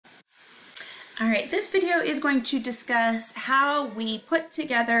All right, this video is going to discuss how we put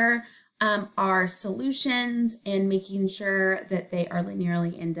together our solutions and making sure that they are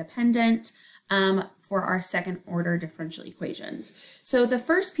linearly independent for our second order differential equations. So the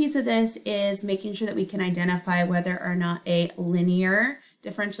first piece of this is making sure that we can identify whether or not a linear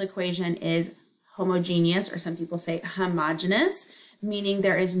differential equation is homogeneous, or some people say homogeneous, meaning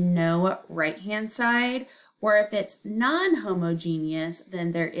there is no right-hand side, or if it's non-homogeneous,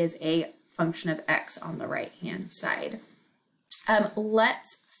 then there is a function of x on the right-hand side.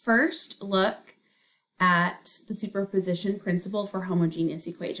 Let's first look at the superposition principle for homogeneous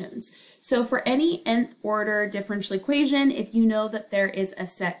equations. So for any nth order differential equation, if you know that there is a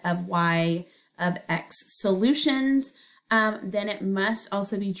set of y of x solutions, then it must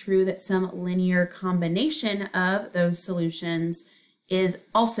also be true that some linear combination of those solutions is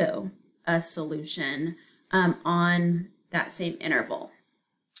also a solution on that same interval.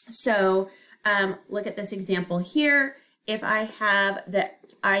 So look at this example here. If I have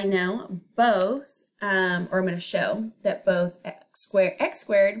that I know both, or I'm going to show that both x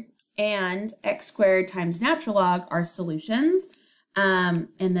squared and x squared times natural log are solutions, and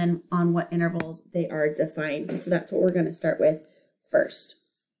then on what intervals they are defined. So that's what we're going to start with first.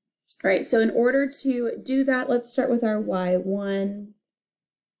 All right, so in order to do that, let's start with our y1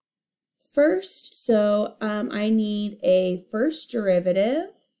 first. So I need a first derivative,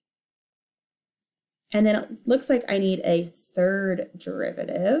 and then it looks like I need a third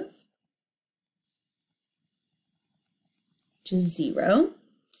derivative, which is 0.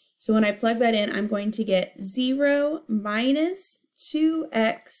 So when I plug that in, I'm going to get 0 minus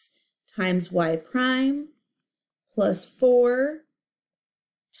 2x times y prime plus 4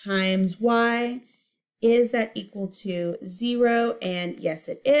 times y. Is that equal to 0? And yes,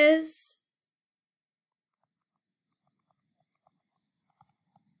 it is.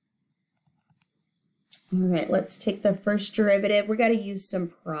 All right, let's take the first derivative. We got to use some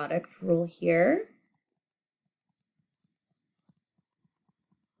product rule here.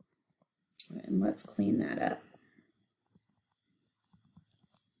 And let's clean that up.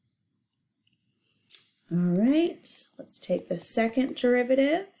 All right, let's take the second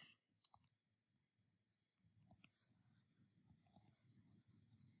derivative.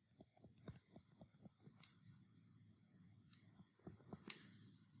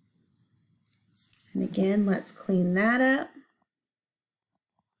 And again, let's clean that up.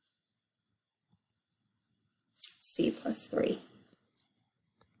 C plus 3.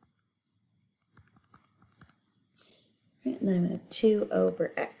 All right, and then I'm going to 2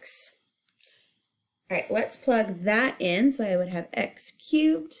 over x. All right, let's plug that in. So I would have x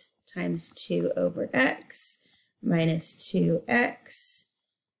cubed times 2 over x minus 2x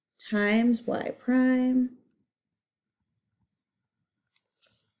times y prime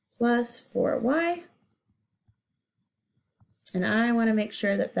plus 4y. And I want to make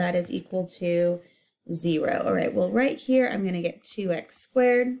sure that that is equal to 0. All right, well, right here, I'm going to get 2x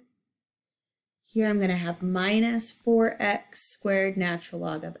squared. Here, I'm going to have minus 4x squared natural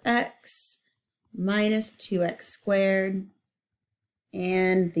log of x minus 2x squared.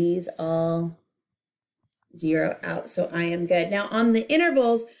 And these all 0 out, so I am good. Now, on the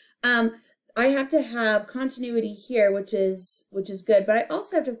intervals, I have to have continuity here, which is good, but I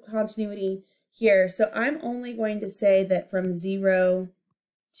also have to have continuity here. So I'm only going to say that from 0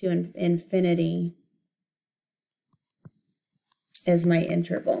 to infinity is my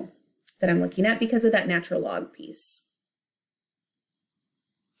interval that I'm looking at because of that natural log piece.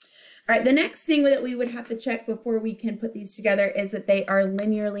 All right, the next thing that we would have to check before we can put these together is that they are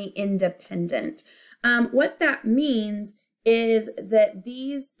linearly independent. What that means is that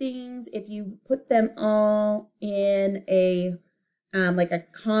these things, if you put them all in a like a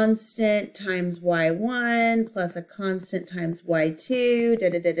constant times y1 plus a constant times y2,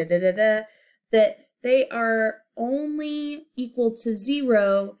 that they are only equal to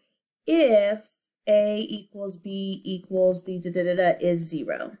 0 if a equals b equals the is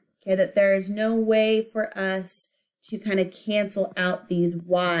 0. Okay, that there is no way for us to kind of cancel out these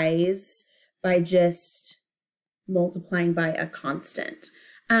y's by just multiplying by a constant.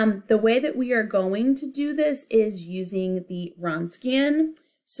 The way that we are going to do this is using the Wronskian.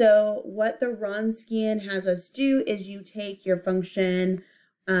 So what the Wronskian has us do is you take your function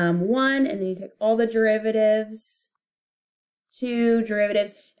 1, and then you take all the derivatives, 2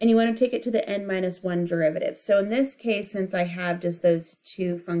 derivatives, and you want to take it to the n minus 1 derivative. So in this case, since I have just those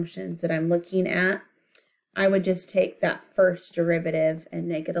 2 functions that I'm looking at, I would just take that first derivative and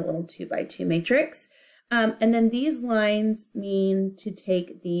make it a little 2 by 2 matrix. And then these lines mean to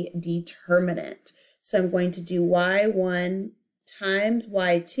take the determinant. So I'm going to do y1 times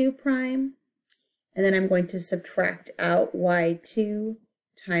y2 prime And then I'm going to subtract out y2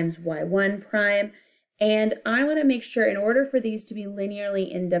 times y1 prime. And I want to make sure in order for these to be linearly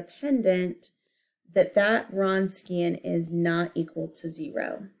independent, that Wronskian is not equal to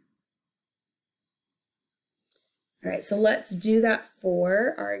 0. All right, so let's do that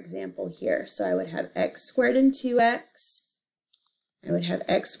for our example here. So I would have x squared and 2x. I would have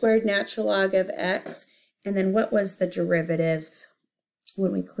x squared natural log of x. And then what was the derivative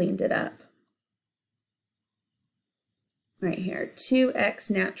when we cleaned it up? Right here, 2x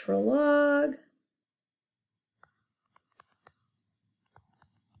natural log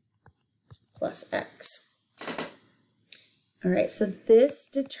plus x. All right, so this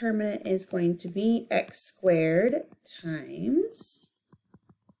determinant is going to be x squared times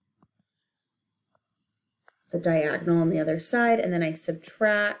the diagonal on the other side, and then I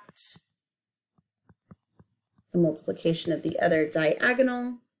subtract the multiplication of the other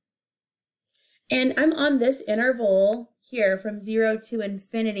diagonal. And I'm on this interval here from 0 to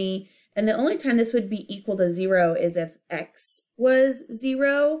infinity, and the only time this would be equal to 0 is if x was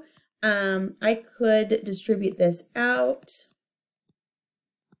 0. I could distribute this out.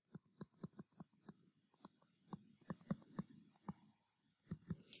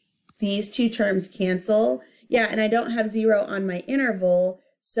 These two terms cancel. Yeah, and I don't have 0 on my interval,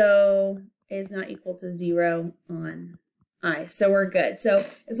 so it is not equal to 0 on I. So we're good. So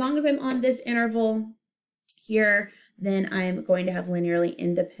as long as I'm on this interval here, then I'm going to have linearly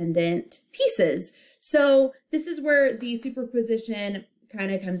independent pieces. So this is where the superposition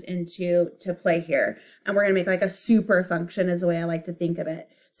kind of comes into play here. And we're going to make like a super function is the way I like to think of it.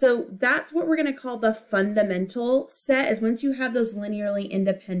 So that's what we're going to call the fundamental set, is once you have those linearly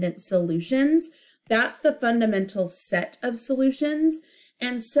independent solutions, that's the fundamental set of solutions.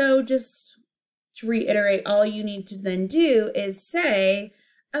 And so just to reiterate, all you need to then do is say,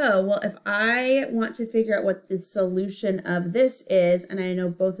 oh, well, if I want to figure out what the solution of this is, and I know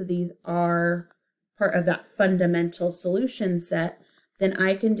both of these are part of that fundamental solution set, then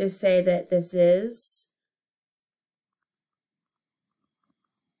I can just say that this is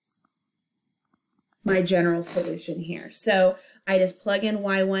my general solution here. So I just plug in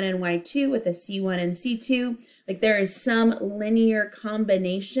y1 and y2 with a c1 and c2. Like there is some linear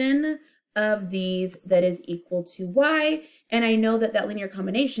combination of these that is equal to y. And I know that that linear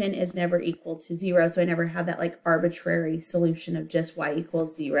combination is never equal to 0. So I never have that like arbitrary solution of just y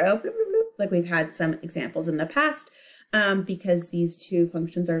equals 0. Like we've had some examples in the past because these two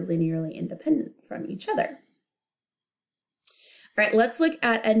functions are linearly independent from each other. All right, let's look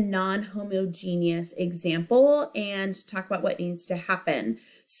at a non-homogeneous example and talk about what needs to happen.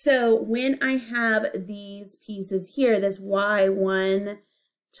 So when I have these pieces here, this y1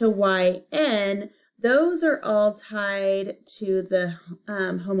 to yn, those are all tied to the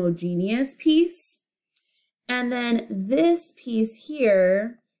homogeneous piece. And then this piece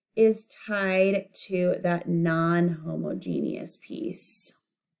here is tied to that non-homogeneous piece,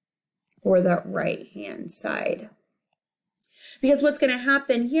 or the right-hand side. Because what's going to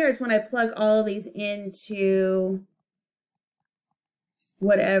happen here is when I plug all of these into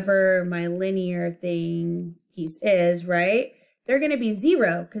whatever my linear thing piece is, right? They're going to be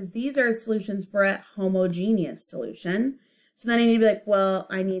 0 because these are solutions for a homogeneous solution. So then I need to be like, well,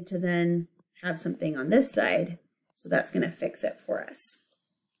 I need to then have something on this side. So that's going to fix it for us.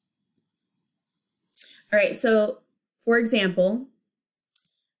 All right, so for example,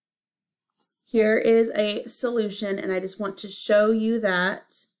 here is a solution, and I just want to show you that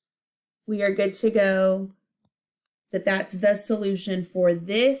we are good to go, that that's the solution for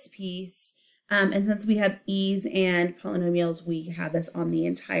this piece. And since we have e's and polynomials, we have this on the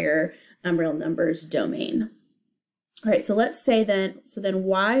entire real numbers domain. All right, so let's say then,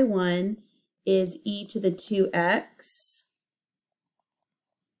 y1 is e to the 2x,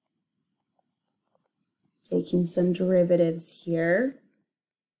 taking some derivatives here.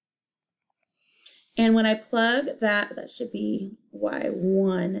 And when I plug that, that should be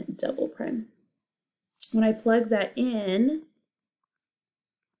y1 double prime. When I plug that in,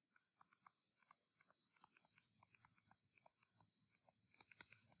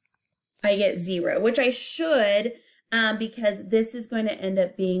 I get 0, which I should, because this is going to end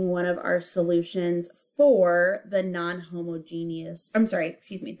up being one of our solutions for the non-homogeneous,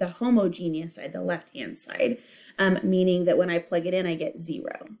 the homogeneous side, the left-hand side, meaning that when I plug it in, I get 0.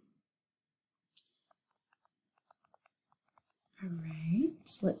 All right,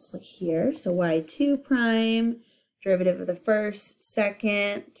 let's look here. So y2 prime, derivative of the first,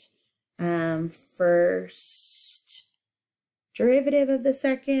 second, first derivative of the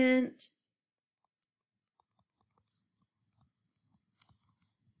second,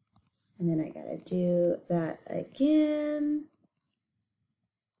 And then I gotta do that again.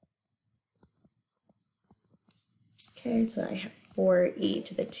 Okay, so I have 4e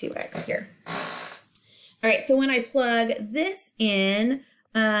to the 2x here. All right, so when I plug this in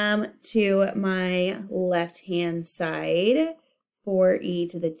to my left-hand side,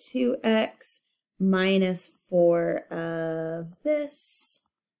 4e to the 2x minus 4 of this,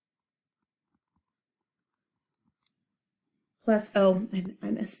 plus, oh,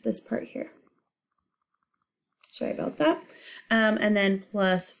 I missed this part here. Sorry about that. And then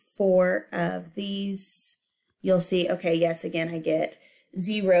plus 4 of these. You'll see, okay, yes, again, I get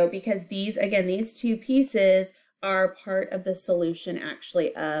 0 because these, again, these two pieces are part of the solution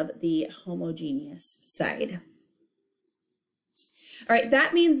actually of the homogeneous side. All right,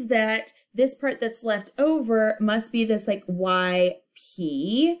 that means that this part that's left over must be this like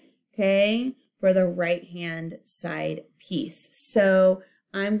YP, okay, for the right-hand side piece. So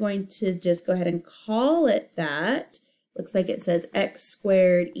I'm going to just go ahead and call it that. Looks like it says x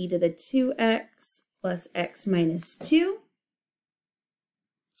squared e to the 2x plus x minus 2.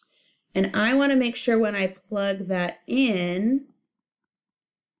 And I want to make sure when I plug that in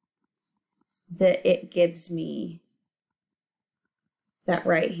that it gives me that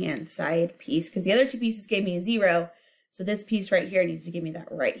right-hand side piece, because the other two pieces gave me a 0. So this piece right here needs to give me that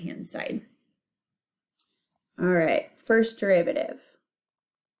right-hand side. All right, first derivative.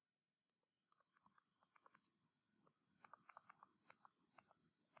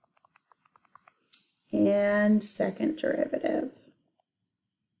 And second derivative.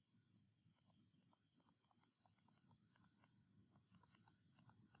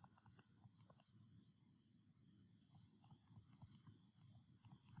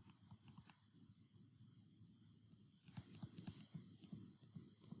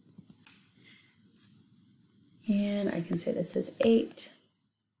 And I can say this is 8.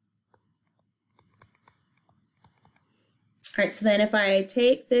 All right, so then if I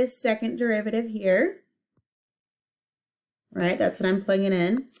take this second derivative here, right, that's what I'm plugging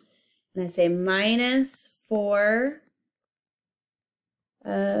in, and I say minus 4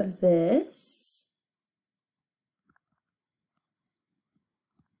 of this,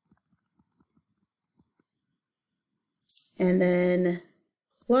 and then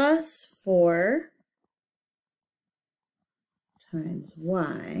plus 4 times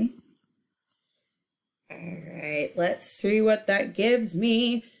y. All right, let's see what that gives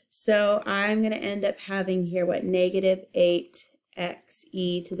me. So I'm going to end up having here, what, negative 8x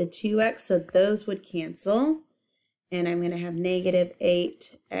e to the 2x. So those would cancel. And I'm going to have negative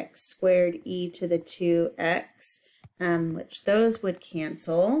 8x squared e to the 2x, which those would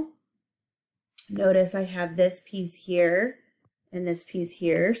cancel. Notice I have this piece here and this piece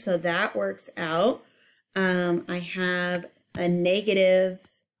here. So that works out. I have a negative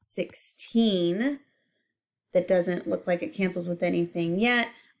 16 that doesn't look like it cancels with anything yet.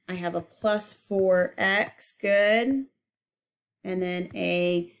 I have a plus 4x, good. And then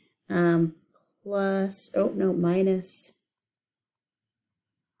a plus, oh no, minus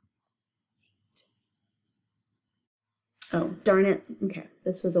 8. Oh, darn it. Okay,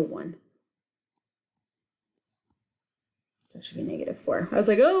 this was a 1. So it should be negative 4. I was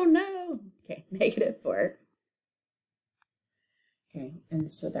like, oh no. Okay, negative 4. Okay, and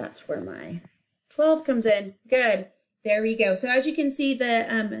so that's where my 12 comes in. Good. There we go. So as you can see,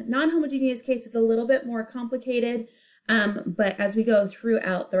 the non-homogeneous case is a little bit more complicated, but as we go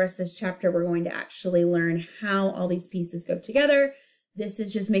throughout the rest of this chapter, we're going to actually learn how all these pieces go together. This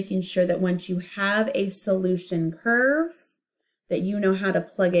is just making sure that once you have a solution curve, that you know how to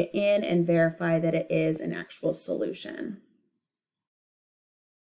plug it in and verify that it is an actual solution.